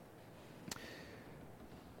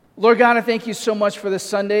Lord God, I thank you so much for this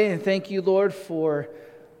Sunday, and thank you, Lord, for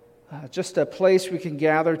just a place we can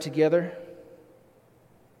gather together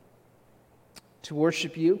to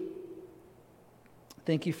worship you.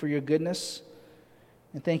 Thank you for your goodness,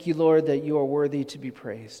 and thank you, Lord, that you are worthy to be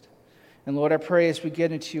praised. And Lord, I pray as we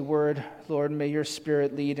get into your word, Lord, may your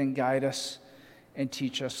Spirit lead and guide us and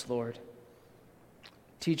teach us, Lord.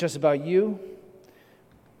 Teach us about you.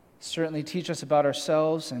 Certainly teach us about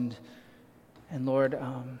ourselves, and Lord,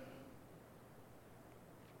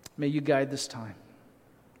 may you guide this time.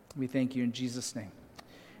 We thank you in Jesus' name.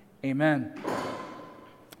 Amen.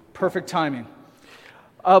 Perfect timing.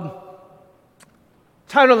 Title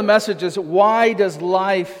of the message is, Why Does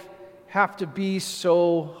Life Have to Be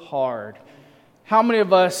So Hard? How many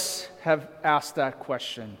of us have asked that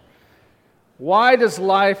question? Why does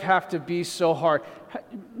life have to be so hard?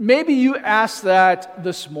 Maybe you asked that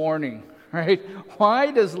this morning, right?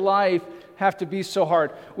 Why does life have to be so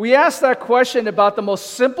hard? We ask that question about the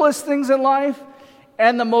most simplest things in life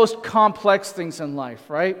and the most complex things in life,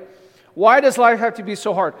 right? Why does life have to be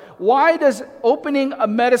so hard? Why does opening a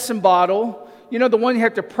medicine bottle, you know, the one you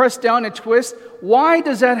have to press down and twist, why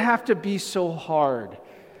does that have to be so hard?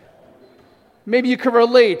 Maybe you can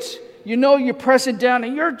relate. You know, you press it down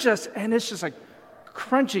and it's just like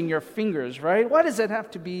crunching your fingers, right? Why does that have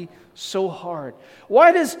to be so hard?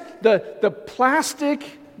 Why does the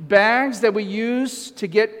plastic bags that we use to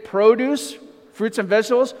get produce, fruits and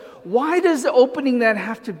vegetables, why does opening that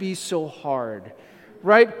have to be so hard?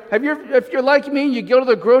 Right? If you're like me, you go to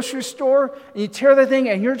the grocery store and you tear that thing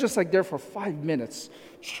and you're just like there for 5 minutes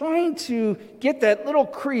trying to get that little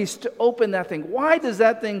crease to open that thing. Why does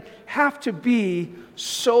that thing have to be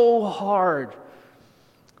so hard?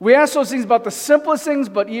 We ask those things about the simplest things,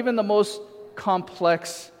 but even the most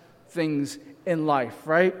complex things in life,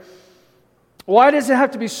 right? Why does it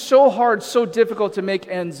have to be so hard, so difficult to make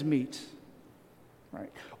ends meet?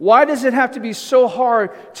 Right? Why does it have to be so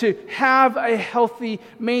hard to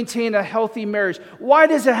maintain a healthy marriage? Why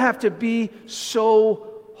does it have to be so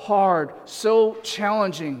hard, so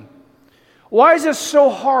challenging? Why is it so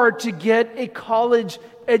hard to get a college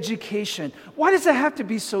education? Why does it have to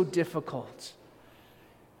be so difficult?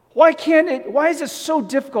 Why is it so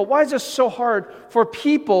difficult? Why is it so hard for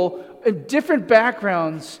people in different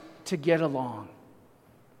backgrounds to get along?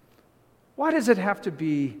 Why does it have to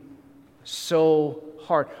be so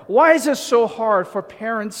hard? Why is it so hard for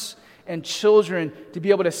parents and children to be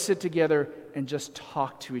able to sit together and just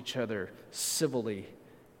talk to each other civilly?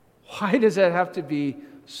 Why does that have to be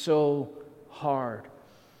so hard?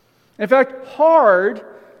 In fact, hard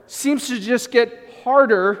seems to just get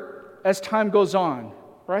harder as time goes on,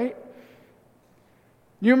 right?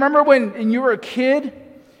 You remember when you were a kid,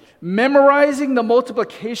 memorizing the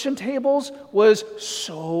multiplication tables was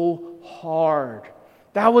so hard.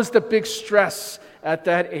 That was the big stress at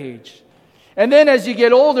that age. And then as you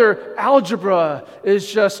get older, algebra is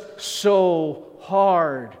just so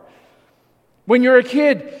hard. When you're a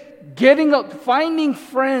kid, finding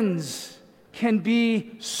friends can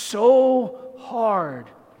be so hard.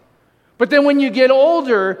 But then when you get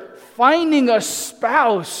older, finding a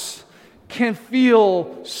spouse can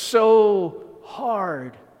feel so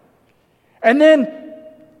hard. And then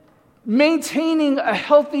maintaining a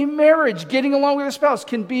healthy marriage, getting along with a spouse,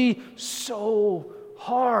 can be so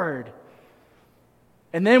hard.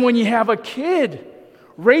 And then when you have a kid,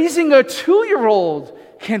 raising a 2-year-old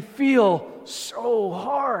can feel so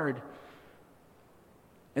hard.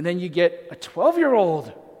 And then you get a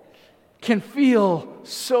 12-year-old, can feel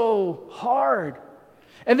so hard.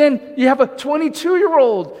 And then you have a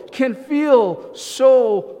 22-year-old, can feel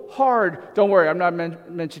so hard. Don't worry, I'm not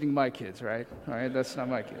mentioning my kids, right? All right, that's not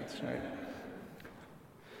my kids, right?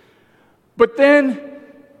 But then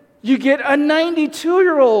you get a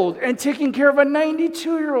 92-year-old, and taking care of a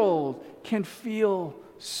 92-year-old can feel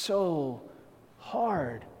so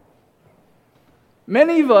hard.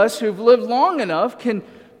 Many of us who've lived long enough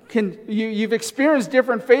you've experienced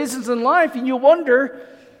different phases in life, and you wonder,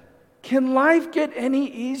 can life get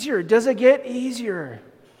any easier? Does it get easier?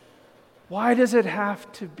 Why does it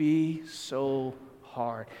have to be so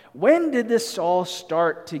hard? When did this all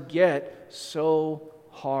start to get so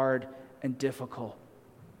hard and difficult?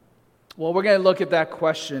 Well, we're going to look at that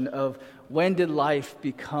question of when did life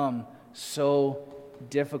become so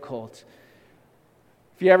difficult?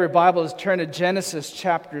 If you have your Bibles, turn to Genesis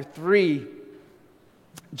chapter 3.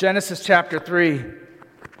 Genesis chapter 3.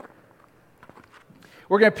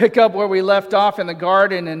 We're going to pick up where we left off in the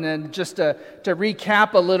garden, and then just to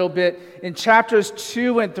recap a little bit, in chapters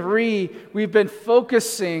 2 and 3, we've been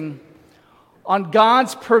focusing on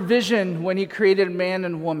God's provision when he created man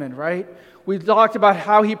and woman, right? We talked about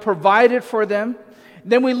how he provided for them.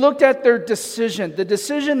 Then we looked at their decision, the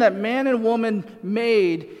decision that man and woman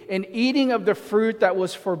made in eating of the fruit that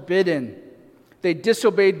was forbidden. They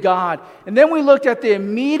disobeyed God. And then we looked at the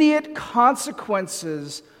immediate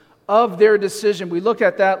consequences of their decision. We looked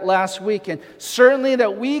at that last week, and certainly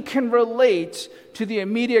that we can relate to the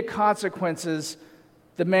immediate consequences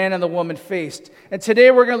the man and the woman faced. And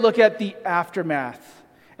today we're going to look at the aftermath.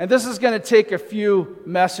 And this is going to take a few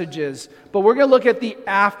messages, but we're going to look at the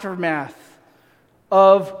aftermath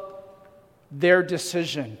of their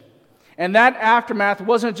decision. And that aftermath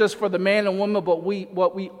wasn't just for the man and woman, but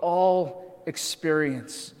what we all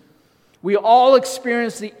experience. We all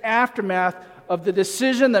experience the aftermath of the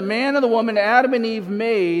decision the man and the woman, Adam and Eve,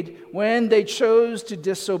 made when they chose to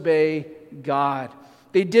disobey God.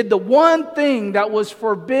 They did the one thing that was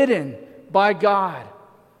forbidden by God.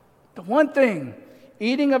 The one thing,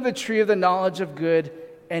 eating of the tree of the knowledge of good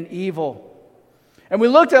and evil. And we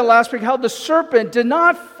looked at last week how the serpent did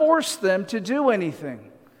not force them to do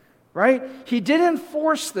anything, right? He didn't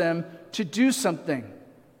force them to do something.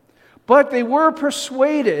 But they were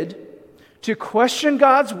persuaded to question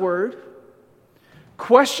God's word,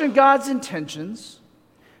 question God's intentions,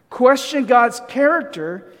 question God's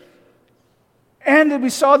character, and we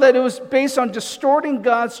saw that it was based on distorting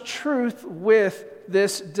God's truth with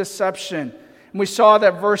this deception. And we saw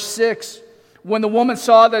that verse 6, when the woman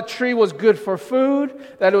saw that tree was good for food,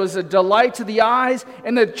 that it was a delight to the eyes,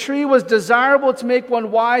 and the tree was desirable to make one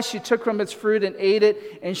wise, she took from its fruit and ate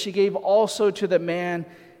it, and she gave also to the man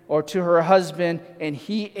or to her husband, and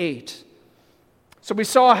he ate. So we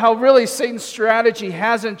saw how really Satan's strategy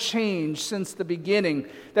hasn't changed since the beginning,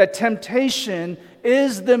 that temptation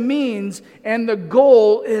is the means and the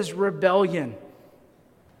goal is rebellion.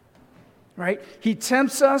 Right? He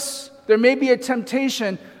tempts us. There may be a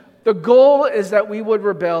temptation. The goal is that we would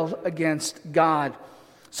rebel against God.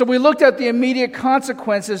 So we looked at the immediate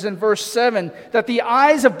consequences in verse 7, that the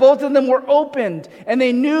eyes of both of them were opened, and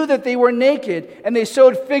they knew that they were naked, and they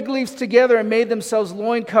sewed fig leaves together and made themselves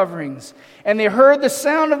loin coverings. And they heard the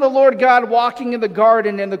sound of the Lord God walking in the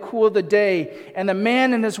garden in the cool of the day, and the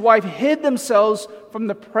man and his wife hid themselves from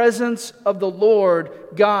the presence of the Lord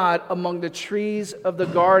God among the trees of the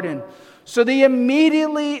garden. So they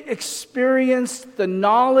immediately experienced the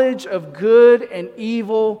knowledge of good and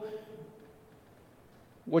evil,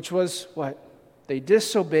 which was what? They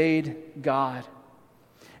disobeyed God.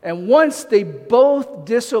 And once they both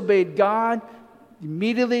disobeyed God,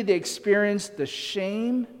 immediately they experienced the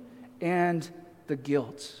shame and the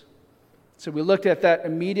guilt. So we looked at that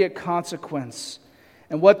immediate consequence.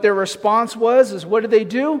 And what their response was, is what did they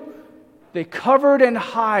do? They covered and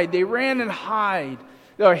hide. They ran and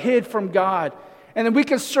hid from God. And then we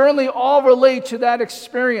can certainly all relate to that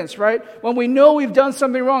experience, right? When we know we've done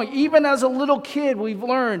something wrong, even as a little kid, we've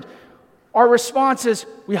learned our response is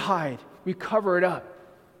we hide, we cover it up.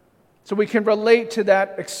 So we can relate to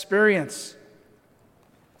that experience.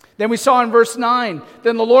 Then we saw in verse 9,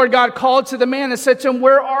 then the Lord God called to the man and said to him,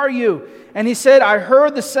 "Where are you?" And he said, "I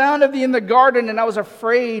heard the sound of thee in the garden, and I was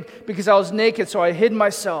afraid because I was naked, so I hid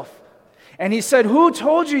myself." And he said, "Who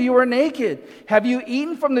told you you were naked? Have you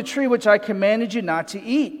eaten from the tree which I commanded you not to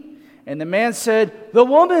eat?" And the man said, "The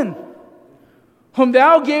woman whom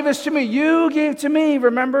thou gavest to me, you gave to me.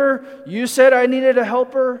 Remember, you said I needed a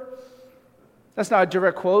helper." That's not a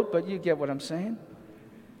direct quote, but you get what I'm saying.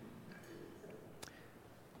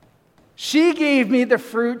 "She gave me the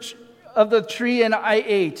fruit of the tree, and I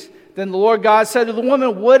ate." Then the Lord God said to the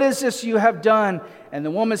woman, "What is this you have done?" And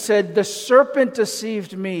the woman said, "The serpent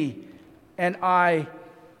deceived me, and I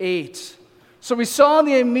ate." So we saw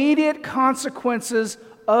the immediate consequences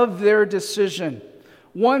of their decision.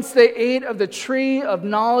 Once they ate of the tree of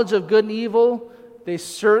knowledge of good and evil, they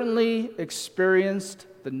certainly experienced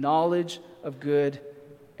the knowledge of good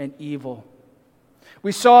and evil.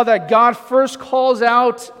 We saw that God first calls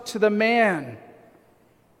out to the man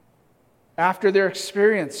after their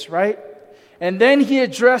experience, right? And then he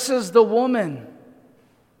addresses the woman.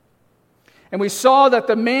 And we saw that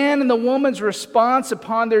the man and the woman's response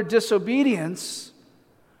upon their disobedience.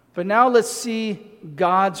 But now let's see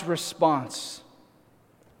God's response.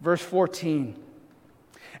 Verse 14.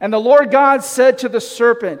 And the Lord God said to the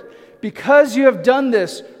serpent, "Because you have done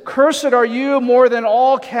this, cursed are you more than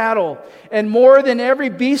all cattle, and more than every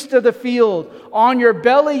beast of the field. On your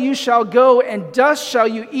belly you shall go, and dust shall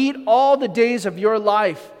you eat all the days of your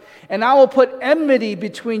life. And I will put enmity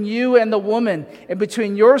between you and the woman, and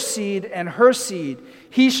between your seed and her seed.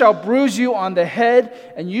 He shall bruise you on the head,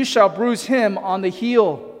 and you shall bruise him on the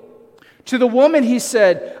heel. To the woman he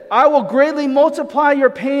said, I will greatly multiply your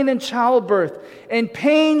pain in childbirth. In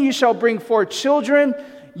pain you shall bring forth children,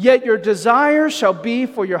 yet your desire shall be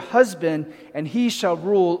for your husband, and he shall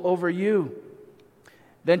rule over you.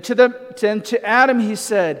 Then to Adam he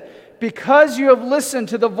said, because you have listened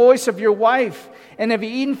to the voice of your wife, and have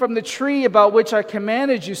eaten from the tree about which I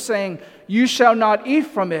commanded you, saying, you shall not eat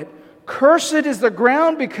from it. Cursed is the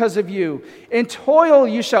ground because of you. In toil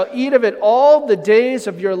you shall eat of it all the days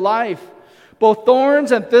of your life. Both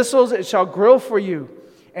thorns and thistles it shall grow for you.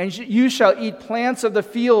 And you shall eat plants of the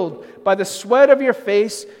field. By the sweat of your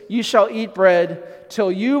face you shall eat bread,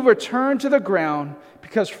 till you return to the ground,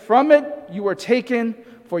 because from it you were taken,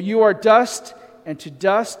 for you are dust, and to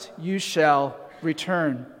dust you shall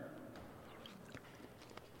return.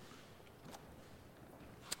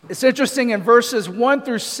 It's interesting, in verses 1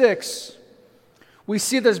 through 6, we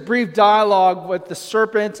see this brief dialogue with the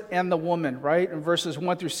serpent and the woman, right? In verses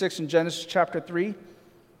 1 through 6 in Genesis chapter 3.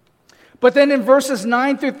 But then in verses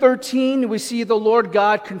 9 through 13, we see the Lord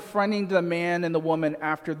God confronting the man and the woman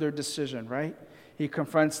after their decision, right? He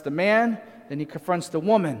confronts the man, then he confronts the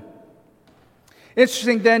woman.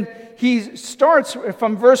 Interesting, then, he starts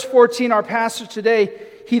from verse 14, our passage today.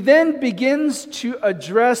 He then begins to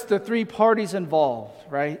address the three parties involved,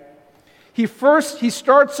 right? He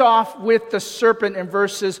starts off with the serpent in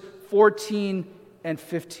verses 14 and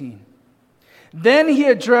 15. Then he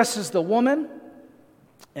addresses the woman,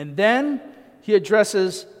 and then he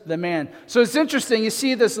addresses the man. So it's interesting, you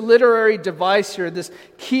see this literary device here, this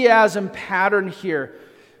chiasm pattern here.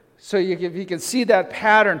 So you can see that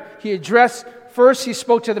pattern. First he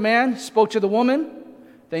spoke to the man, spoke to the woman,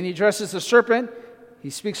 then he addresses the serpent, he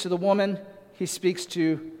speaks to the woman, he speaks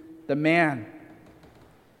to the man.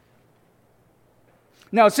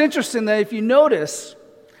 Now, it's interesting that if you notice,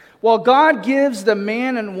 while God gives the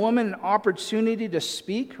man and woman an opportunity to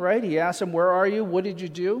speak, right? He asks them, where are you? What did you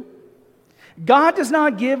do? God does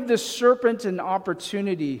not give the serpent an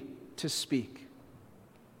opportunity to speak.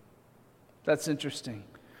 That's interesting.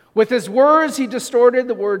 With his words, he distorted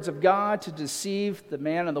the words of God to deceive the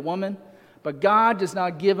man and the woman, but God does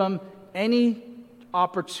not give him any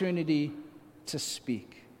opportunity to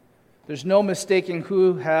speak. There's no mistaking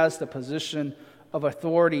who has the position of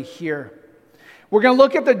authority here. We're going to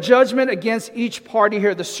look at the judgment against each party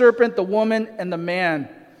here, the serpent, the woman, and the man.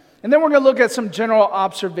 And then we're going to look at some general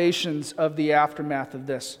observations of the aftermath of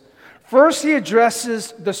this. First, he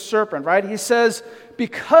addresses the serpent, right? He says,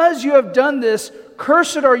 because you have done this,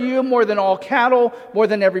 cursed are you more than all cattle, more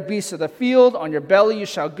than every beast of the field. On your belly you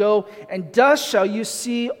shall go, and dust shall you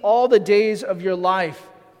see all the days of your life.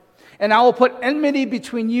 And I will put enmity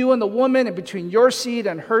between you and the woman, and between your seed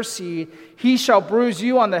and her seed. He shall bruise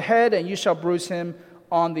you on the head, and you shall bruise him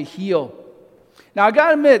on the heel. Now, I got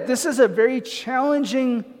to admit, this is a very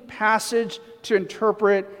challenging passage to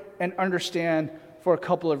interpret and understand for a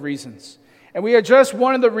couple of reasons. And we addressed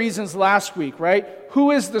one of the reasons last week, right?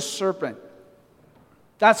 Who is the serpent?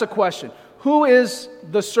 That's a question. Who is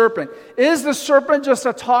the serpent? Is the serpent just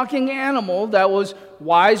a talking animal that was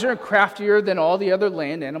wiser and craftier than all the other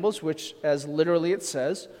land animals, which, as literally it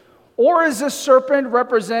says? Or is this serpent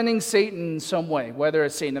representing Satan in some way? Whether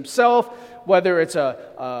it's Satan himself, whether it's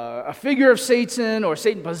a figure of Satan, or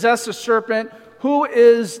Satan possessed a serpent. Who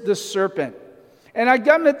is the serpent? And I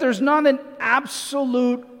got to admit, there's not an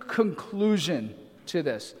absolute conclusion to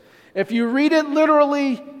this. If you read it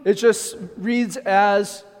literally, it just reads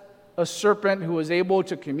as a serpent who was able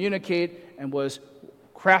to communicate and was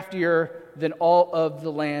craftier than all of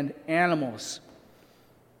the land animals.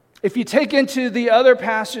 If you take into the other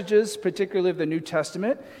passages, particularly of the New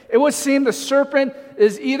Testament, it would seem the serpent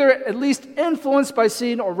is either at least influenced by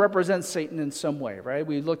Satan or represents Satan in some way, right?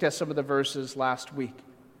 We looked at some of the verses last week.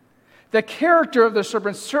 The character of the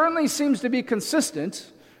serpent certainly seems to be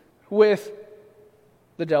consistent with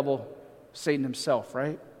the devil, Satan himself,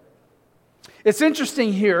 right? It's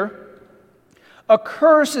interesting here. A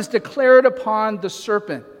curse is declared upon the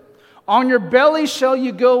serpent. On your belly shall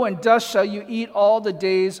you go, and dust shall you eat all the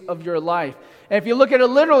days of your life. And if you look at it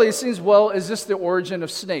literally, it seems, well, is this the origin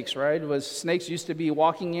of snakes, right? Snakes used to be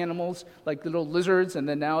walking animals, like little lizards, and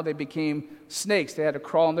then now they became snakes. They had to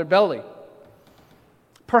crawl on their belly.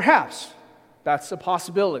 Perhaps that's a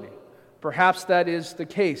possibility. Perhaps that is the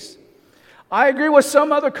case. I agree with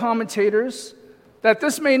some other commentators that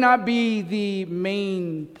this may not be the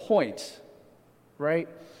main point, right?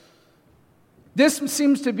 This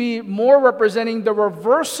seems to be more representing the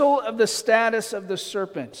reversal of the status of the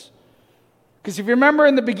serpent. Because if you remember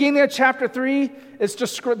in the beginning of chapter 3,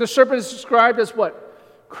 the serpent is described as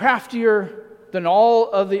what? Craftier than all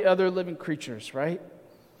of the other living creatures, right?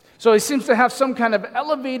 So he seems to have some kind of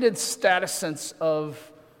elevated status sense of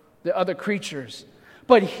the other creatures.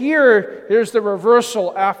 But here's the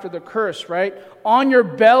reversal after the curse, right? On your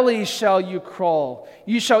belly shall you crawl.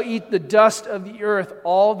 You shall eat the dust of the earth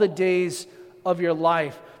all the days of your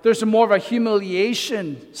life. There's more of a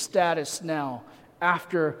humiliation status now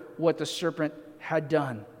after what the serpent had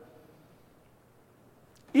done.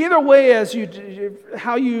 Either way,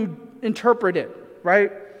 how you interpret it,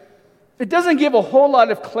 right? It doesn't give a whole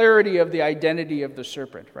lot of clarity of the identity of the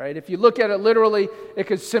serpent, right? If you look at it literally, it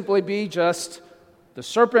could simply be just the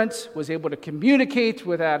serpent was able to communicate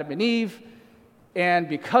with Adam and Eve, and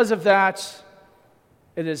because of that,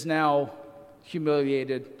 it is now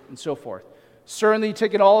humiliated and so forth. Certainly,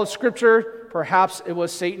 taking all of Scripture, perhaps it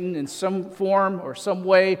was Satan in some form or some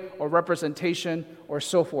way or representation or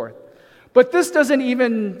so forth. But this doesn't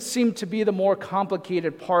even seem to be the more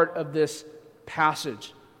complicated part of this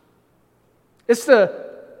passage. It's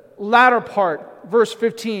the latter part, verse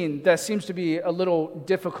 15, that seems to be a little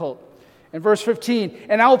difficult. In verse 15,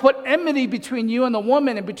 and I will put enmity between you and the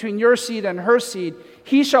woman, and between your seed and her seed.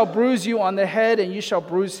 He shall bruise you on the head, and you shall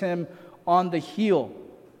bruise him on the heel.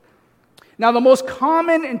 Now, the most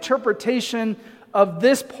common interpretation of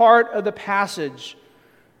this part of the passage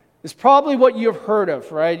is probably what you've heard of,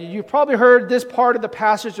 right? You've probably heard this part of the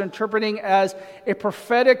passage interpreting as a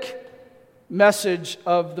prophetic message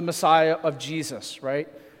of the Messiah, of Jesus, right?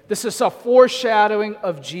 This is a foreshadowing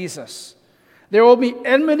of Jesus. There will be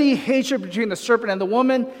enmity, hatred between the serpent and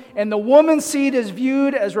the woman's seed is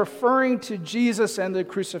viewed as referring to Jesus and the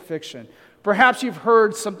crucifixion. Perhaps you've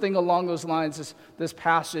heard something along those lines, this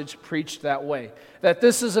passage preached that way. That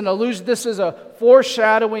this is an allusion, this is a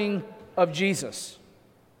foreshadowing of Jesus.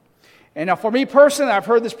 And now for me personally, I've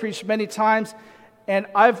heard this preached many times, and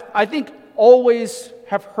I think always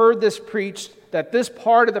have heard this preached, that this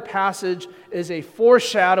part of the passage is a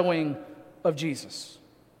foreshadowing of Jesus.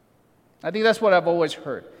 I think that's what I've always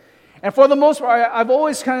heard. And for the most part, I've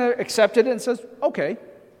always kind of accepted it and says, okay,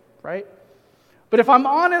 right? But if I'm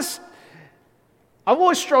honest, I've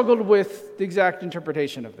always struggled with the exact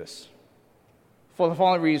interpretation of this for the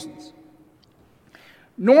following reasons.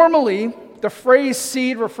 Normally, the phrase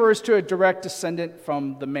seed refers to a direct descendant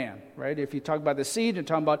from the man, right? If you talk about the seed, you're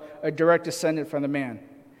talking about a direct descendant from the man.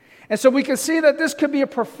 And so we can see that this could be a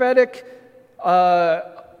prophetic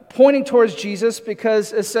pointing towards Jesus,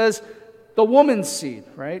 because it says the woman's seed,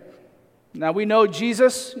 right? Now we know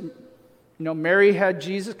Jesus, Mary had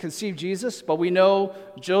Jesus, conceived Jesus, but we know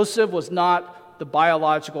Joseph was not the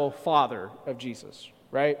biological father of Jesus,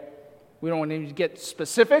 right? We don't want to get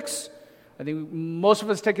specifics. I think most of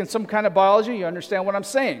us taking some kind of biology, you understand what I'm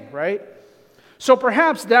saying, right? So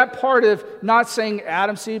perhaps that part of not saying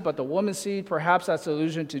Adam's seed, but the woman's seed, perhaps that's an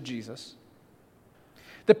allusion to Jesus.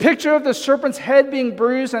 The picture of the serpent's head being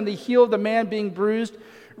bruised and the heel of the man being bruised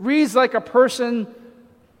reads like a person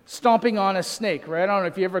stomping on a snake, right? I don't know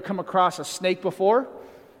if you ever come across a snake before.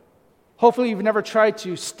 Hopefully you've never tried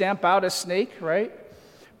to stamp out a snake, right?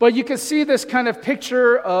 But you can see this kind of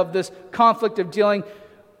picture of this conflict of dealing.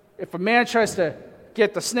 If a man tries to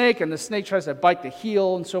get the snake and the snake tries to bite the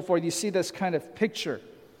heel and so forth, you see this kind of picture.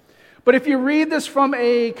 But if you read this from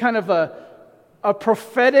a kind of a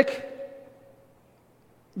prophetic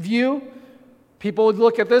view, people would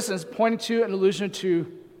look at this as pointing to an allusion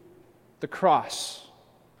to the cross,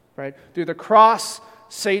 right? Through the cross,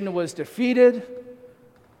 Satan was defeated,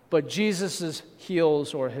 but Jesus'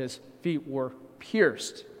 heels or his feet were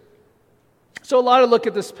pierced. So a lot of look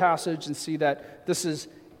at this passage and see that this is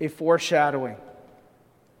a foreshadowing.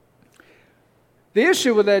 The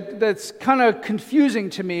issue with it that's kind of confusing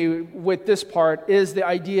to me with this part is the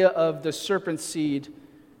idea of the serpent's seed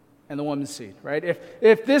and the woman's seed, right?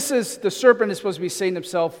 If this is, the serpent is supposed to be Satan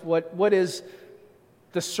himself, what is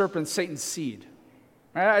the serpent, Satan's seed?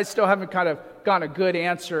 Right? I still haven't kind of gotten a good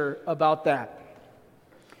answer about that.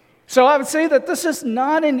 So I would say that this is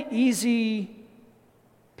not an easy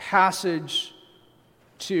passage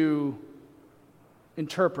to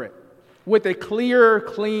interpret with a clear,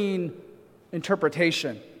 clean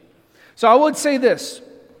interpretation. So I would say this.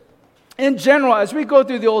 In general, as we go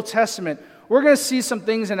through the Old Testament, we're going to see some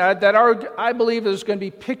things in that are, I believe, there's going to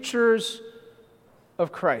be pictures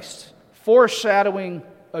of Christ, foreshadowing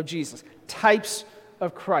of Jesus, types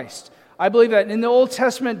of Christ. I believe that in the Old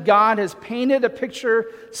Testament, God has painted a picture,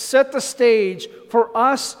 set the stage for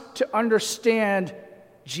us to understand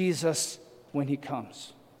Jesus when he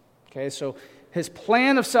comes. Okay, so his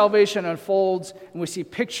plan of salvation unfolds, and we see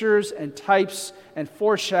pictures and types and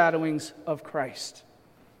foreshadowings of Christ.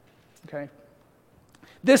 Okay?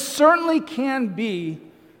 This certainly can be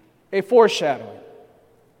a foreshadowing.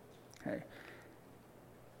 Okay?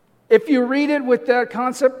 If you read it with that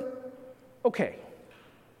concept, okay.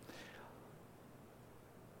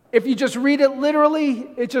 If you just read it literally,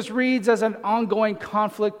 it just reads as an ongoing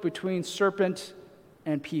conflict between serpent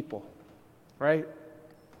and people, right?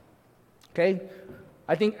 Okay?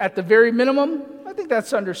 I think at the very minimum, I think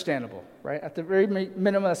that's understandable, right? At the very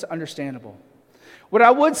minimum, that's understandable. What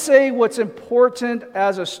I would say, what's important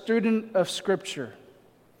as a student of Scripture,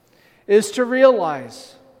 is to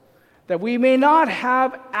realize that we may not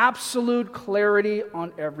have absolute clarity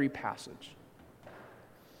on every passage.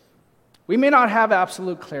 We may not have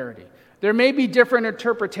absolute clarity. There may be different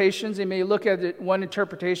interpretations. You may look at one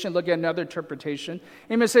interpretation, look at another interpretation, and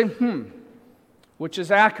you may say, which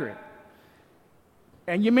is accurate?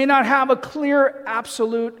 And you may not have a clear,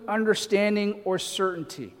 absolute understanding or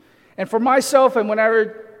certainty. And for myself, and whenever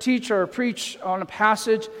I teach or preach on a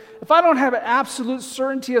passage, if I don't have an absolute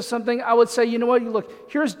certainty of something, I would say, you know what, look,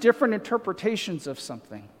 here's different interpretations of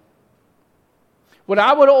something. What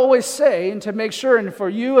I would always say, and to make sure, and for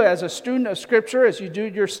you as a student of Scripture, as you do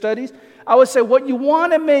your studies, I would say what you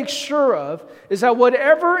want to make sure of is that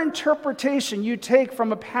whatever interpretation you take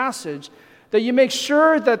from a passage, that you make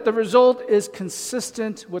sure that the result is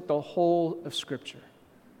consistent with the whole of Scripture.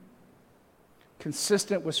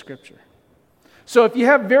 Consistent with Scripture. So if you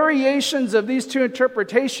have variations of these two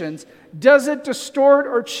interpretations, does it distort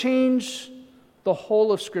or change the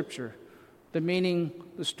whole of Scripture? The meaning,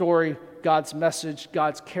 the story, God's message,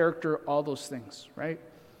 God's character, all those things, right?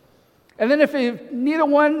 And then if neither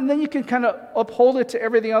one, then you can kind of uphold it to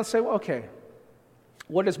everything else, say, well, okay,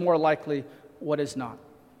 what is more likely, what is not?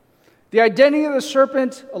 The identity of the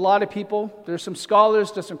serpent, a lot of people, there's some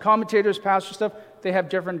scholars, there's some commentators, pastors, stuff, they have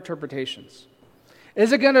different interpretations.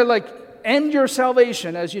 Is it going to end your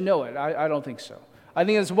salvation as you know it? I don't think so. I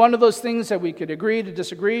think it's one of those things that we could agree to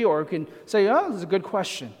disagree, or we can say, oh, this is a good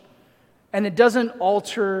question. And it doesn't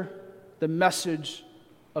alter the message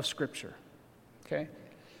of Scripture. Okay?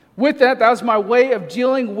 With that was my way of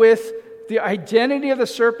dealing with the identity of the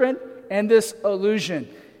serpent and this illusion.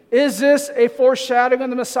 Is this a foreshadowing of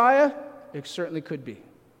the Messiah? It certainly could be.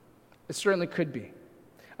 It certainly could be.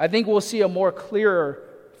 I think we'll see a more clearer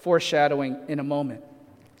foreshadowing in a moment.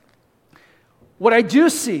 What I do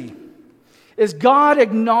see is God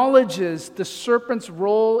acknowledges the serpent's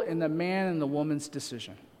role in the man and the woman's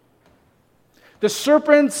decision. The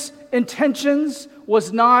serpent's intentions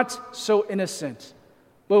was not so innocent,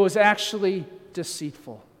 but was actually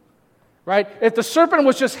deceitful. Right? If the serpent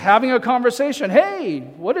was just having a conversation, hey,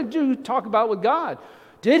 what did you talk about with God?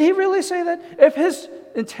 Did he really say that? If his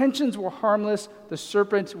intentions were harmless, the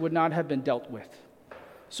serpent would not have been dealt with.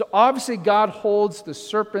 So obviously God holds the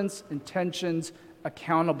serpent's intentions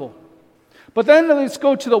accountable. But then let's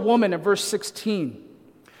go to the woman in verse 16.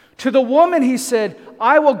 To the woman he said,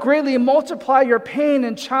 I will greatly multiply your pain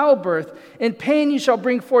in childbirth. In pain you shall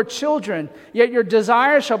bring forth children, yet your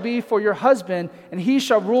desire shall be for your husband, and he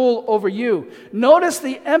shall rule over you. Notice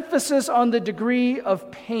the emphasis on the degree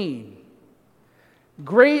of pain.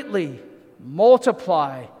 Greatly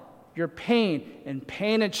multiply your pain. In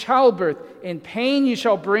pain and childbirth, in pain you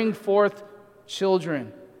shall bring forth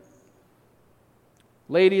children.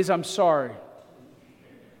 Ladies, I'm sorry.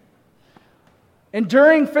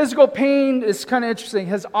 Enduring physical pain is kind of interesting,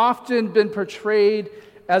 has often been portrayed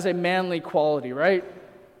as a manly quality, right?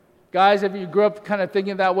 Guys, if you grew up kind of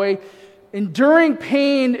thinking that way, enduring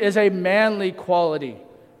pain is a manly quality,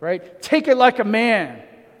 right? Take it like a man.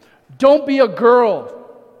 Don't be a girl.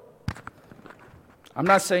 I'm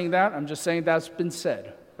not saying that. I'm just saying that's been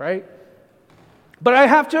said, right? But I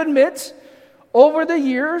have to admit, over the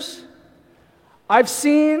years, I've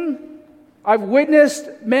witnessed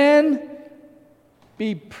men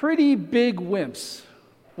be pretty big wimps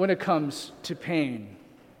when it comes to pain,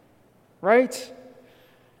 right?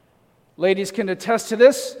 Ladies can attest to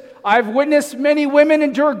this. I've witnessed many women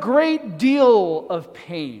endure a great deal of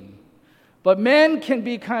pain, but men can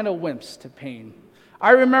be kind of wimps to pain.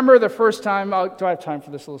 I remember the first time, do I have time for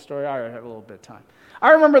this little story? I have a little bit of time.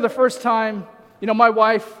 I remember the first time, my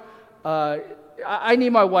wife, I need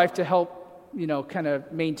my wife to help, kind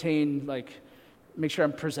of maintain, make sure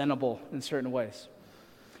I'm presentable in certain ways.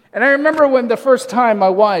 And I remember when the first time my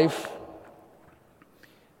wife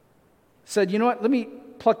said, you know what, let me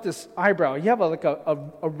pluck this eyebrow. You have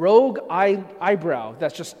a rogue eyebrow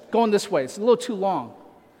that's just going this way. It's a little too long.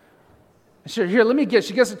 I said, here, let me get it.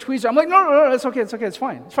 She gets a tweezer. I'm like, no, it's okay, it's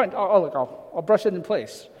fine. I'll brush it in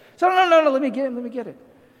place. So no, let me get it.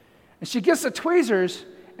 And she gets the tweezers,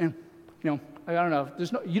 and, I don't know,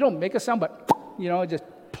 you don't make a sound, but, just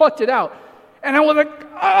plucked it out. And I was like,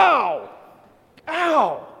 ow.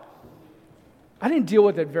 I didn't deal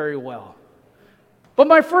with it very well. But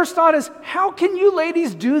my first thought is, how can you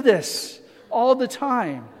ladies do this all the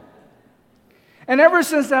time? And ever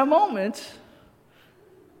since that moment,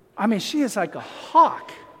 she is like a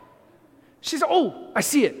hawk. She's, oh, I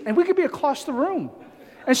see it. And we could be across the room.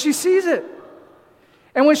 And she sees it.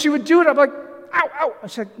 And when she would do it, I'm like, ow, ow. I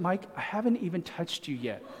said, Mike, I haven't even touched you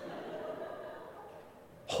yet.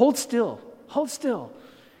 Hold still. Hold still.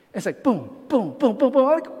 It's like boom, boom, boom, boom, boom.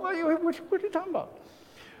 I'm like, what are you talking about?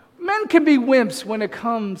 Men can be wimps when it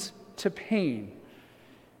comes to pain.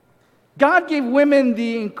 God gave women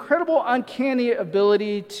the incredible, uncanny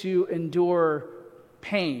ability to endure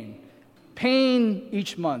pain. Pain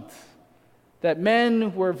each month. That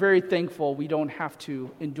men were very thankful we don't have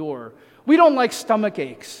to endure. We don't like stomach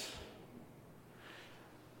aches,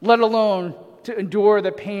 let alone to endure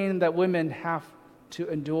the pain that women have to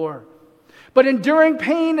endure. But enduring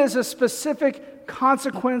pain is a specific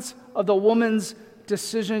consequence of the woman's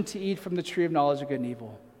decision to eat from the tree of knowledge of good and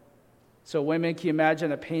evil. So women, can you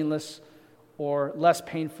imagine a painless or less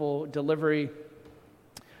painful delivery?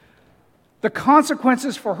 The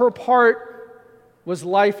consequences for her part was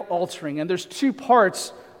life-altering. And there's two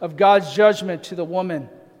parts of God's judgment to the woman.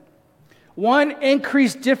 One,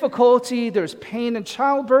 increased difficulty. There's pain in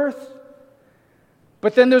childbirth.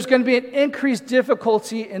 But then there's going to be an increased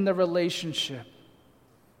difficulty in the relationship.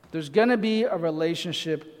 There's going to be a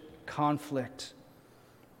relationship conflict.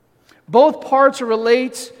 Both parts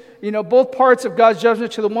both parts of God's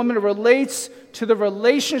judgment to the woman relates to the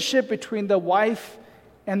relationship between the wife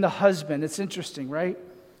and the husband. It's interesting, right?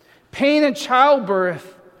 Pain in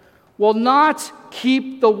childbirth will not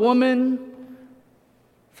keep the woman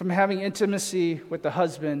from having intimacy with the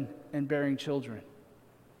husband and bearing children.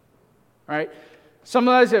 All right?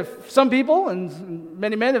 Sometimes some people and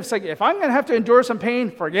many men have said, if I'm going to have to endure some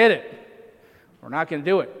pain, forget it. We're not going to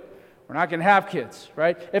do it. We're not going to have kids,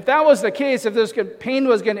 right? If that was the case, if pain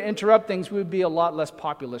was going to interrupt things, we would be a lot less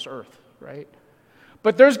populous earth, right?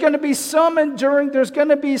 But there's going to be some enduring, there's going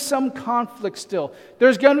to be some conflict still.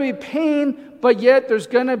 There's going to be pain, but yet there's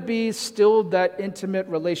going to be still that intimate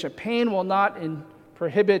relation. Pain will not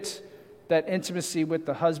prohibit that intimacy with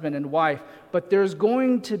the husband and wife, but there's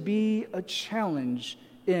going to be a challenge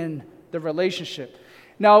in the relationship.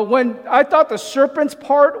 Now, when I thought the serpent's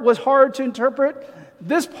part was hard to interpret,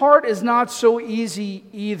 this part is not so easy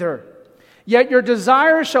either. Yet your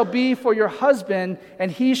desire shall be for your husband, and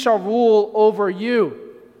he shall rule over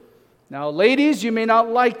you. Now, ladies, you may not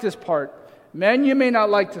like this part. Men, you may not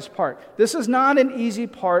like this part. This is not an easy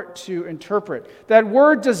part to interpret. That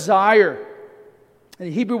word desire, the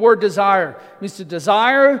Hebrew word desire, means to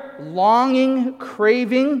desire, longing,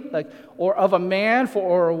 craving, or of a man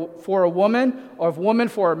for a woman, or of woman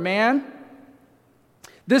for a man.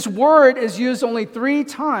 This word is used only 3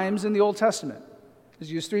 times in the Old Testament. It's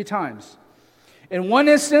used 3 times. In one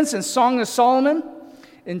instance, in Song of Solomon,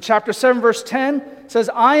 in chapter 7, verse 10, it says,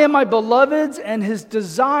 I am my beloved's, and his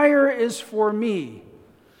desire is for me.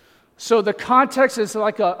 So the context is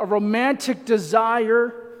like a romantic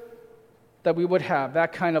desire that we would have,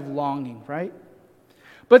 that kind of longing, right?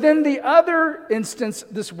 But then the other instance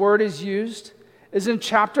this word is used is in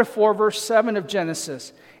chapter 4, verse 7 of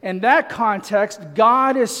Genesis. In that context,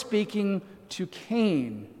 God is speaking to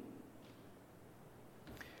Cain.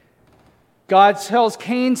 God tells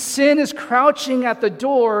Cain, sin is crouching at the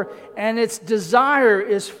door, and its desire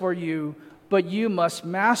is for you, but you must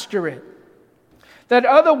master it. That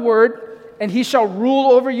other word, and he shall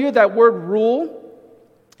rule over you, that word rule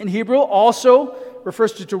in Hebrew also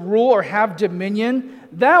refers to rule or have dominion.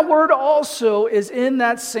 That word also is in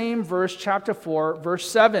that same verse, chapter 4, verse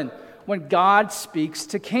 7, when God speaks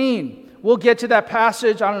to Cain. We'll get to that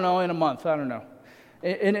passage, in a month,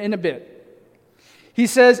 in a bit. He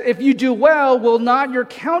says, if you do well, will not your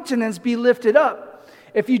countenance be lifted up?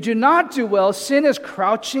 If you do not do well, sin is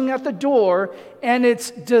crouching at the door, and its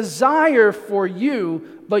desire for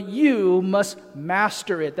you, but you must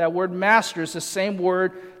master it. That word master is the same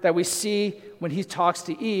word that we see when he talks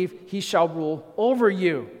to Eve. He shall rule over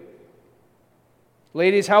you.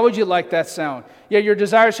 Ladies, how would you like that sound? Yeah, your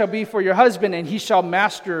desire shall be for your husband, and he shall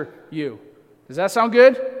master you. Does that sound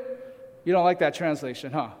good? You don't like that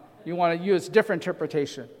translation, huh? You want to use different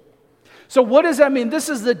interpretation. So what does that mean? This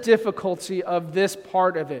is the difficulty of this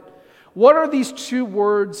part of it. What are these 2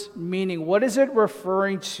 words meaning? What is it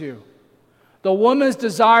referring to? The woman's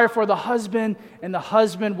desire for the husband, and the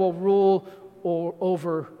husband will rule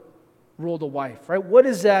the wife, right? What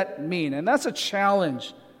does that mean? And that's a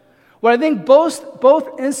challenge. Well, I think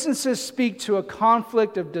both instances speak to a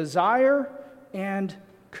conflict of desire and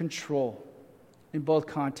control in both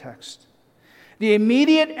contexts. The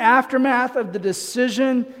immediate aftermath of the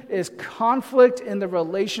decision is conflict in the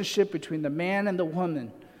relationship between the man and the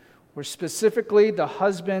woman, or specifically the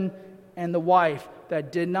husband and the wife,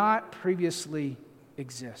 that did not previously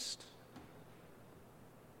exist.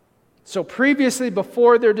 So previously,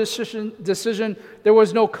 before their decision, there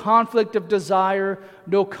was no conflict of desire,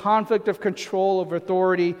 no conflict of control of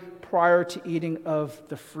authority prior to eating of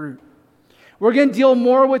the fruit. We're going to deal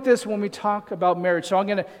more with this when we talk about marriage. So I'm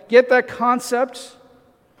going to get that concept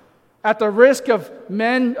at the risk of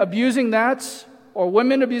men abusing that or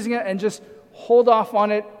women abusing it, and just hold off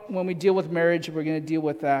on it when we deal with marriage. We're going to deal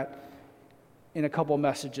with that in a couple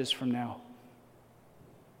messages from now.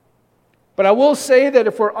 But I will say that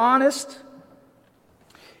if we're honest,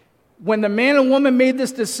 when the man and woman made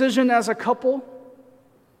this decision as a couple,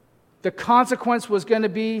 the consequence was going to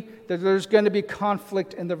be that there's going to be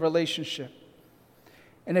conflict in the relationship.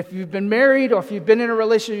 And if you've been married or if you've been in a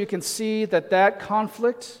relationship, you can see that that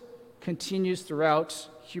conflict continues throughout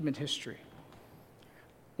human history.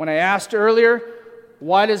 When I asked earlier,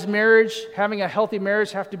 why does having a healthy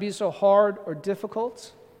marriage have to be so hard or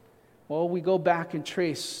difficult? Well, we go back and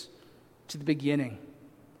trace to the beginning.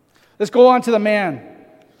 Let's go on to the man.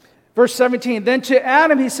 Verse 17, then to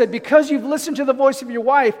Adam he said, because you've listened to the voice of your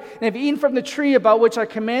wife and have eaten from the tree about which I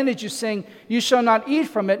commanded you, saying, you shall not eat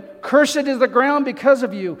from it. Cursed is the ground because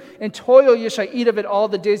of you. In toil you shall eat of it all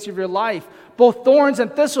the days of your life. Both thorns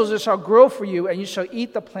and thistles it shall grow for you, and you shall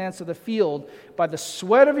eat the plants of the field. By the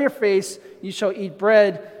sweat of your face you shall eat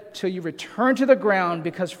bread till you return to the ground,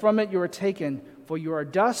 because from it you are taken. For you are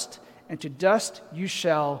dust, and to dust you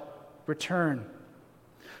shall return.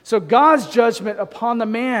 So God's judgment upon the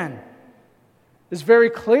man is very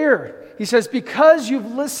clear. He says, because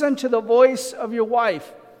you've listened to the voice of your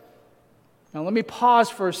wife. Now let me pause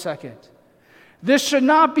for a second. This should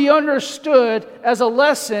not be understood as a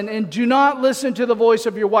lesson in do not listen to the voice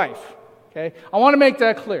of your wife. Okay? I want to make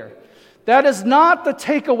that clear. That is not the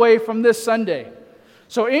takeaway from this Sunday.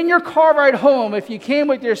 So in your car ride home, if you came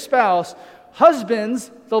with your spouse, husbands,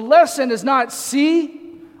 the lesson is not, see,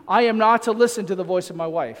 I am not to listen to the voice of my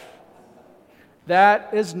wife. That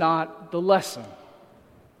is not the lesson.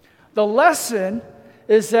 The lesson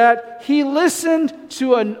is that he listened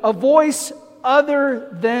to a voice other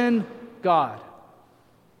than God.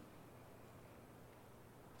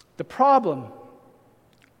 The problem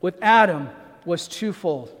with Adam was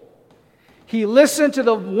twofold. He listened to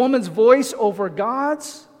the woman's voice over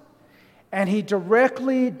God's, and he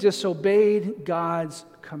directly disobeyed God's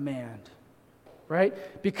command.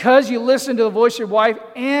 Right? Because you listened to the voice of your wife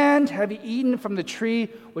and have eaten from the tree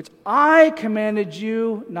which I commanded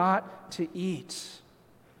you not to eat.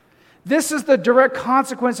 This is the direct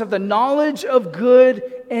consequence of the knowledge of good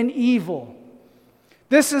and evil.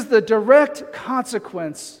 This is the direct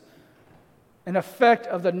consequence and effect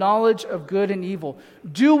of the knowledge of good and evil.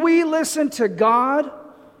 Do we listen to God,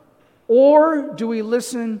 or do we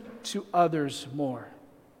listen to others more?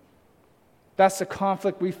 That's the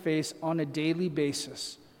conflict we face on a daily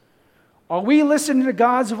basis. Are we listening to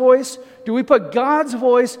God's voice? Do we put God's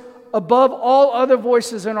voice above all other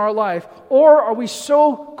voices in our life? Or are we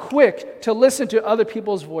so quick to listen to other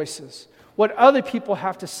people's voices? What other people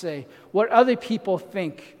have to say? What other people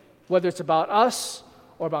think? Whether it's about us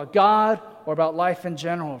or about God or about life in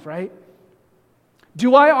general, right?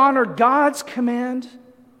 Do I honor God's command?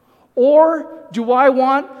 Or do I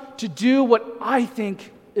want to do what I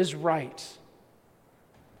think is right?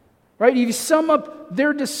 Right? If you sum up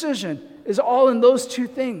their decision, is all in those two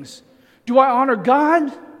things. Do I honor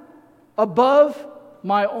God above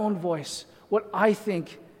my own voice, what I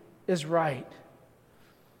think is right?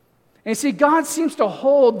 And see, God seems to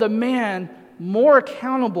hold the man more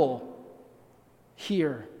accountable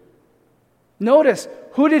here. Notice,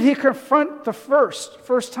 who did he confront the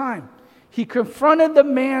first time? He confronted the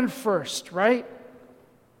man first, right?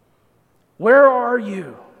 Where are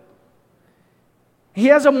you? He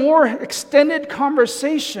has a more extended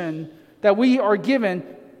conversation that we are given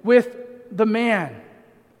with the man.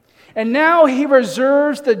 And now he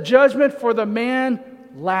reserves the judgment for the man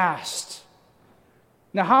last.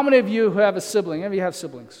 Now, how many of you who have a sibling, any of you have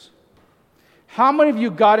siblings? How many of you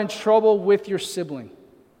got in trouble with your sibling?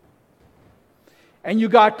 And you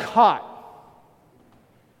got caught?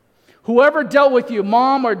 Whoever dealt with you,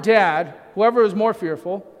 mom or dad, whoever was more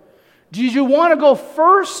fearful, did you want to go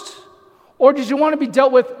first, or did you want to be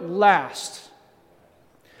dealt with last?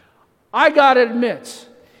 I got to admit,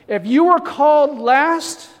 if you were called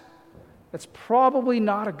last, that's probably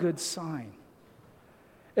not a good sign.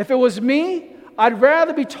 If it was me, I'd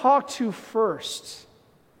rather be talked to first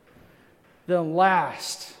than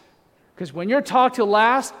last. Because when you're talked to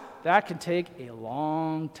last, that can take a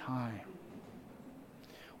long time.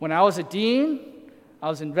 When I was a dean, I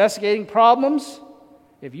was investigating problems.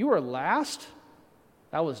 If you were last,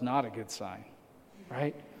 that was not a good sign,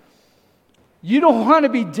 right? You don't want to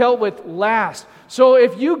be dealt with last. So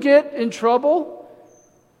if you get in trouble,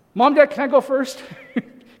 Mom, Dad, can I go first? Can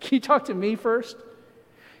you talk to me first?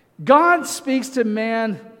 God speaks to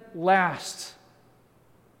man last.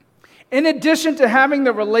 In addition to having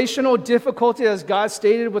the relational difficulty, as God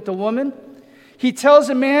stated with the woman, he tells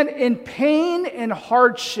a man, in pain and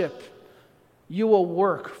hardship, you will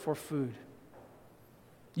work for food.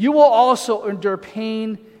 You will also endure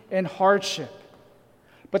pain and hardship.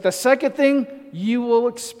 But the second thing, you will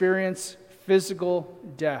experience physical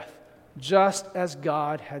death, just as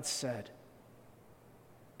God had said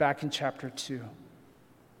back in chapter 2.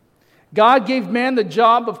 God gave man the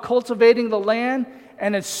job of cultivating the land,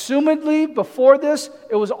 and assumedly before this,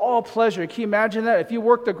 it was all pleasure. Can you imagine that? If you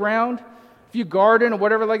work the ground, if you garden or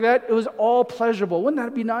whatever like that, it was all pleasurable. Wouldn't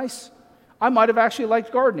that be nice? I might have actually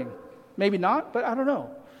liked gardening. Maybe not, but I don't know.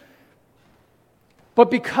 But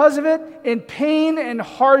because of it, in pain and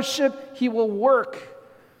hardship, he will work.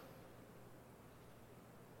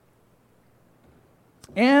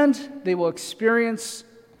 And they will experience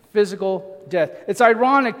physical death. It's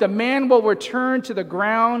ironic, the man will return to the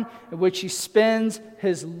ground in which he spends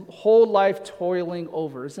his whole life toiling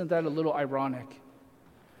over. Isn't that a little ironic?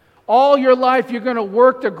 All your life, you're going to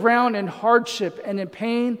work the ground in hardship and in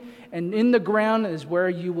pain, and in the ground is where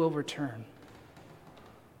you will return.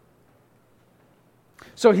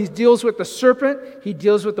 So he deals with the serpent, he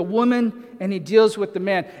deals with the woman, and he deals with the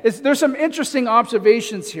man. There's some interesting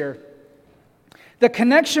observations here. The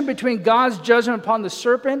connection between God's judgment upon the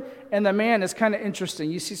serpent and the man is kind of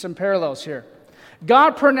interesting. You see some parallels here.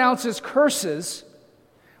 God pronounces curses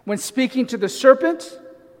when speaking to the serpent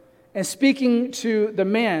and speaking to the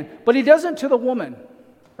man, but he doesn't to the woman,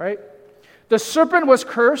 right? The serpent was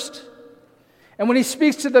cursed, and when he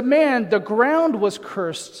speaks to the man, the ground was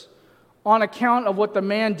cursed on account of what the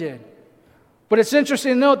man did. But it's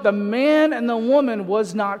interesting to note, the man and the woman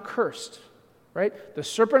was not cursed, right? The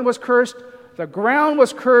serpent was cursed, the ground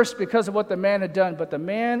was cursed because of what the man had done, but the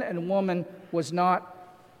man and woman was not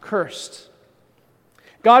cursed.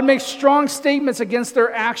 God makes strong statements against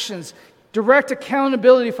their actions, direct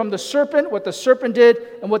accountability from the serpent, what the serpent did,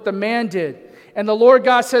 and what the man did. And the Lord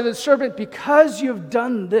God said to the serpent, because you've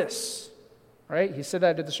done this, right? He said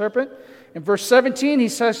that to the serpent. In verse 17, he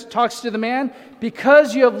talks to the man,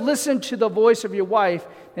 because you have listened to the voice of your wife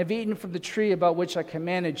and have eaten from the tree about which I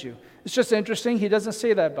commanded you. It's just interesting. He doesn't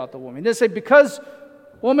say that about the woman. He doesn't say, because,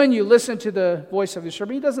 woman, you listen to the voice of your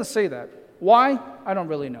serpent. He doesn't say that. Why? I don't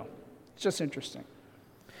really know. It's just interesting.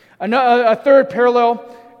 A third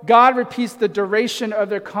parallel, God repeats the duration of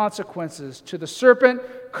their consequences. To the serpent,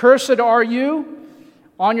 cursed are you.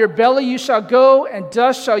 On your belly you shall go, and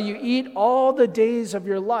dust shall you eat all the days of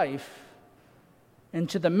your life. And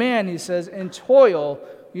to the man, he says, in toil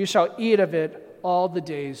you shall eat of it all the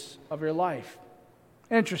days of your life.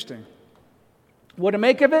 Interesting. What to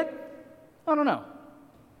make of it? I don't know. I'll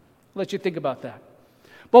let you think about that.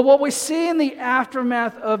 But what we see in the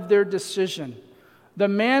aftermath of their decision, the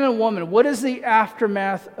man and woman, what is the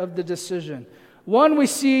aftermath of the decision? One, we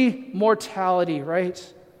see mortality,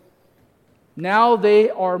 right? Now they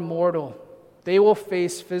are mortal. They will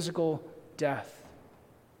face physical death.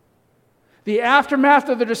 The aftermath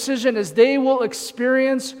of the decision is they will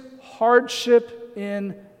experience hardship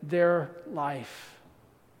in their life.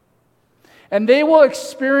 And they will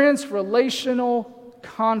experience relational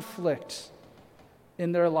conflict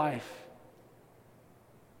in their life.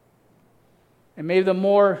 And maybe the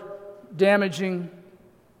more damaging,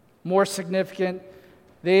 more significant,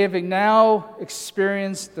 they have now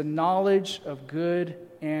experienced the knowledge of good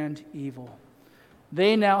and evil.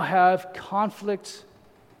 They now have conflict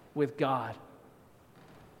with God.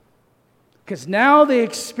 Because now they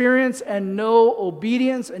experience and know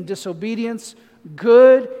obedience and disobedience,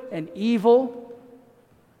 good and evil,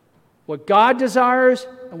 what God desires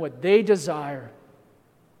and what they desire.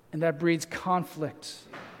 And that breeds conflict.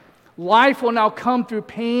 Life will now come through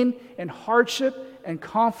pain and hardship and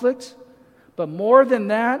conflict. But more than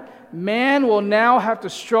that, man will now have to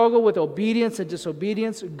struggle with obedience and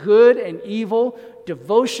disobedience, good and evil,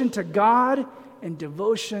 devotion to God and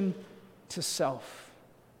devotion to self.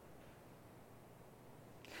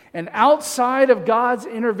 And outside of God's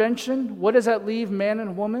intervention, what does that leave man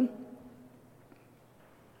and woman?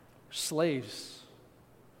 Slaves.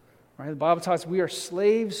 Right? The Bible talks we are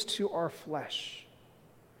slaves to our flesh.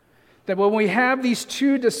 That when we have these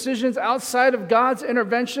two decisions outside of God's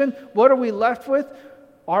intervention, what are we left with?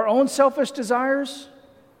 Our own selfish desires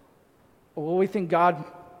or what we think God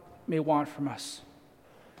may want from us.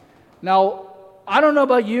 Now, I don't know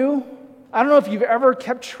about you. I don't know if you've ever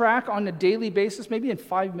kept track on a daily basis, maybe in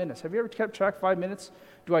 5 minutes. Have you ever kept track 5 minutes?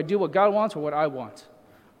 Do I do what God wants or what I want?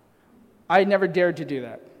 I never dared to do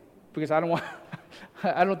that because I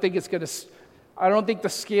don't think the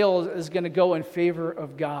scale is going to go in favor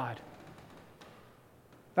of God.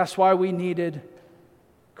 That's why we needed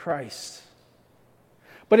Christ.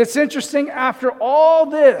 But it's interesting, after all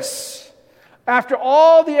this, after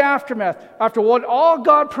all the aftermath, after what all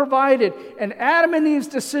God provided, and Adam and Eve's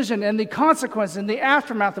decision, and the consequence, and the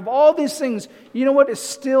aftermath of all these things, you know what is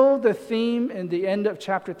still the theme in the end of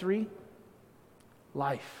chapter 3?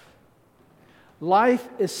 Life. Life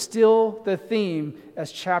is still the theme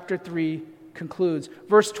as chapter 3 concludes.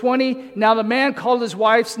 Verse 20, now the man called his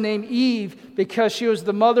wife's name Eve because she was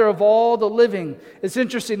the mother of all the living. It's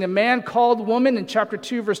interesting, the man called woman in chapter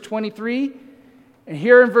 2, verse 23, and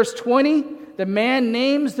here in verse 20, the man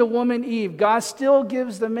names the woman Eve. God still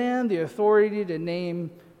gives the man the authority to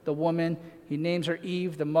name the woman. He names her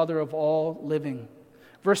Eve, the mother of all living.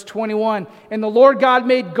 Verse 21, and the Lord God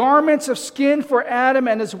made garments of skin for Adam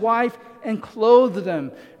and his wife and clothed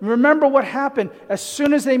them. Remember what happened. As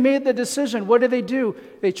soon as they made the decision, what did they do?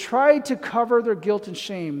 They tried to cover their guilt and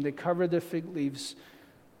shame. They covered their fig leaves.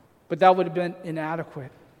 But that would have been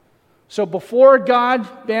inadequate. So before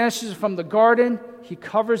God banishes from the garden, he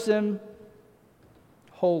covers them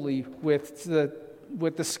wholly with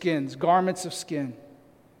the skins, garments of skin.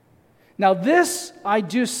 Now this I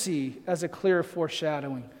do see as a clear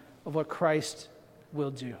foreshadowing of what Christ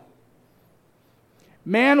will do.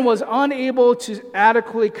 Man was unable to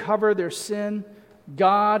adequately cover their sin.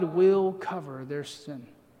 God will cover their sin.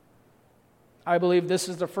 I believe this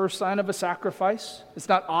is the first sign of a sacrifice. It's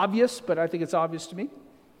not obvious, but I think it's obvious to me.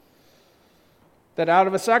 That out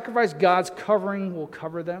of a sacrifice, God's covering will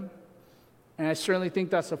cover them. And I certainly think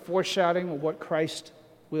that's a foreshadowing of what Christ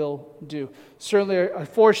will do. Certainly a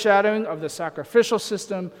foreshadowing of the sacrificial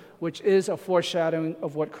system, which is a foreshadowing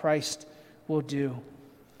of what Christ will do.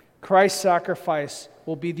 Christ's sacrifice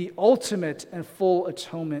will be the ultimate and full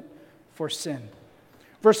atonement for sin.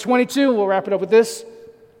 Verse 22, we'll wrap it up with this.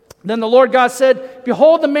 Then the Lord God said,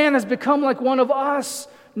 behold, the man has become like one of us,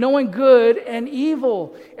 knowing good and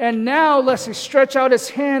evil. And now lest he stretch out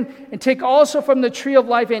his hand and take also from the tree of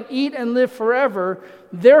life and eat and live forever.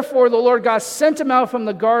 Therefore the Lord God sent him out from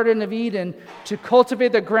the Garden of Eden to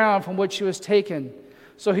cultivate the ground from which he was taken.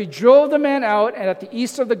 So he drove the man out, and at the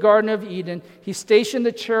east of the Garden of Eden, he stationed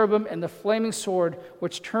the cherubim and the flaming sword,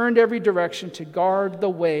 which turned every direction to guard the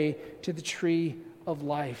way to the tree of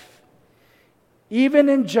life. Even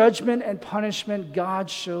in judgment and punishment,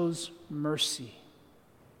 God shows mercy.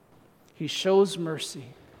 He shows mercy.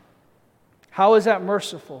 How is that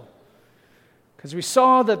merciful? Because we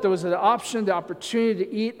saw that there was an option, the opportunity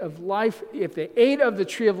to eat of life. If they ate of the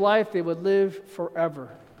tree of life, they would live forever.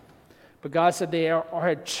 But God said they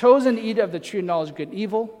had chosen to eat of the tree of knowledge of good and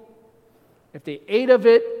evil. If they ate of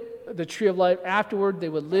it, the tree of life, afterward, they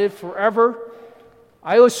would live forever.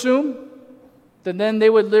 I assume that then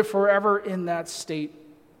they would live forever in that state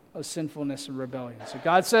of sinfulness and rebellion. So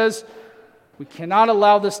God says, we cannot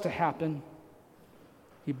allow this to happen.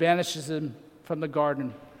 He banishes them from the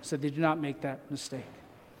garden so they do not make that mistake.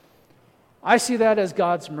 I see that as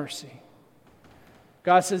God's mercy.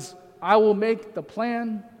 God says, I will make the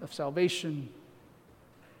plan of salvation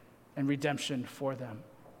and redemption for them.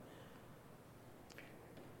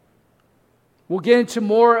 We'll get into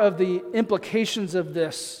more of the implications of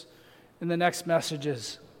this in the next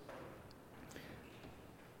messages.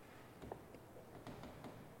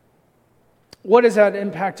 What does that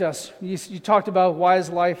impact us? You talked about why does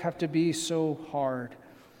life have to be so hard?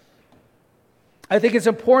 I think it's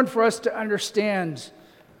important for us to understand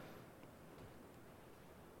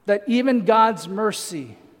that even God's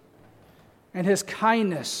mercy and his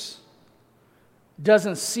kindness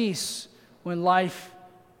doesn't cease when life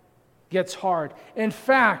gets hard. In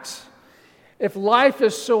fact, if life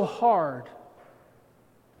is so hard,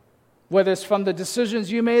 whether it's from the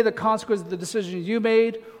decisions you made, the consequences of the decisions you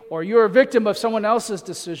made, or you're a victim of someone else's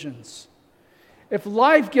decisions, if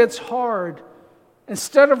life gets hard,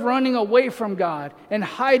 instead of running away from God and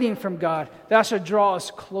hiding from God, that should draw us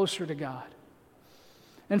closer to God.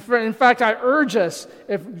 And in fact, I urge us,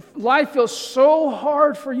 if life feels so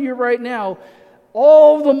hard for you right now,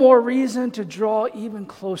 all the more reason to draw even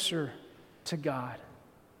closer to God.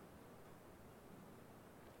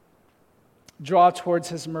 Draw towards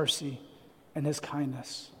his mercy and his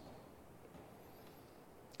kindness.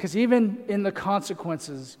 Because even in the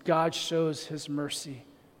consequences, God shows his mercy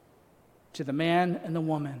to the man and the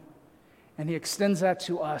woman. And he extends that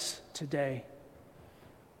to us today.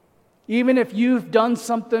 Even if you've done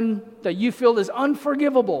something that you feel is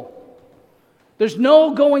unforgivable, there's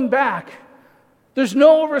no going back. There's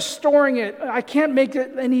no restoring it. I can't make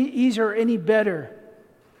it any easier, any better.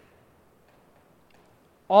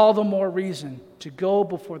 All the more reason to go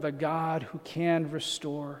before the God who can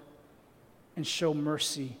restore and show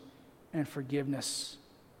mercy and forgiveness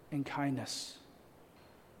and kindness.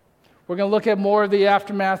 We're going to look at more of the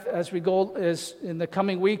aftermath as we go in the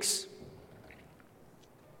coming weeks.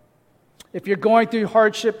 If you're going through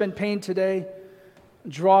hardship and pain today,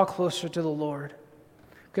 draw closer to the Lord.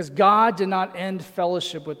 Because God did not end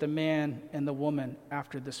fellowship with the man and the woman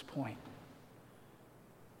after this point.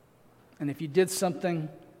 And if you did something,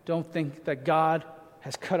 don't think that God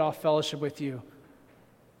has cut off fellowship with you.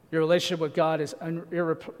 Your relationship with God is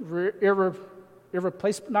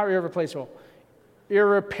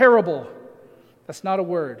irreparable. That's not a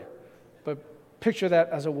word, but picture that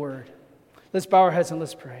as a word. Let's bow our heads and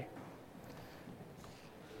let's pray.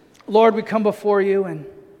 Lord, we come before you and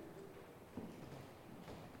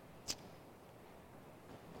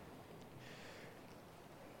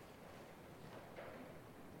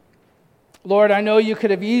Lord, I know you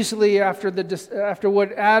could have easily, after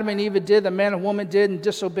what Adam and Eve did, the man and woman did and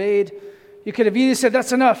disobeyed, you could have easily said,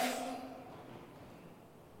 that's enough.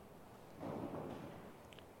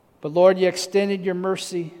 But Lord, you extended your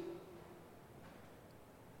mercy.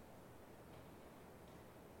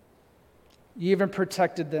 You even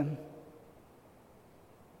protected them.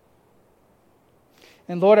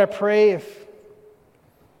 And Lord, I pray if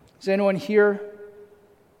there's anyone here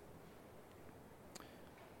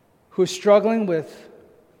who is struggling with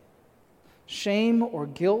shame or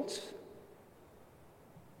guilt,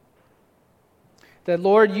 that,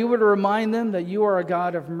 Lord, you would remind them that you are a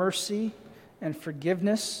God of mercy and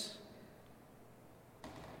forgiveness.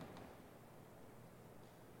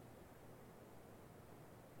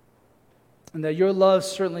 And that your love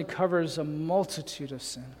certainly covers a multitude of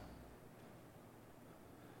sin.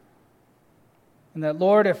 And that,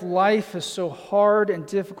 Lord, if life is so hard and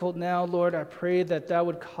difficult now, Lord, I pray that that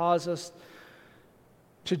would cause us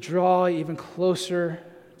to draw even closer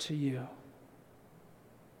to you.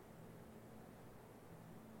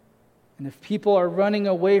 And if people are running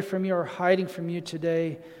away from you or hiding from you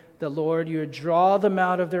today, that, Lord, you would draw them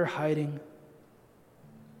out of their hiding.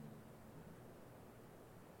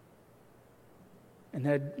 And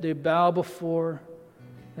that they bow before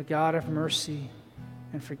the God of mercy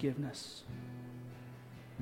and forgiveness.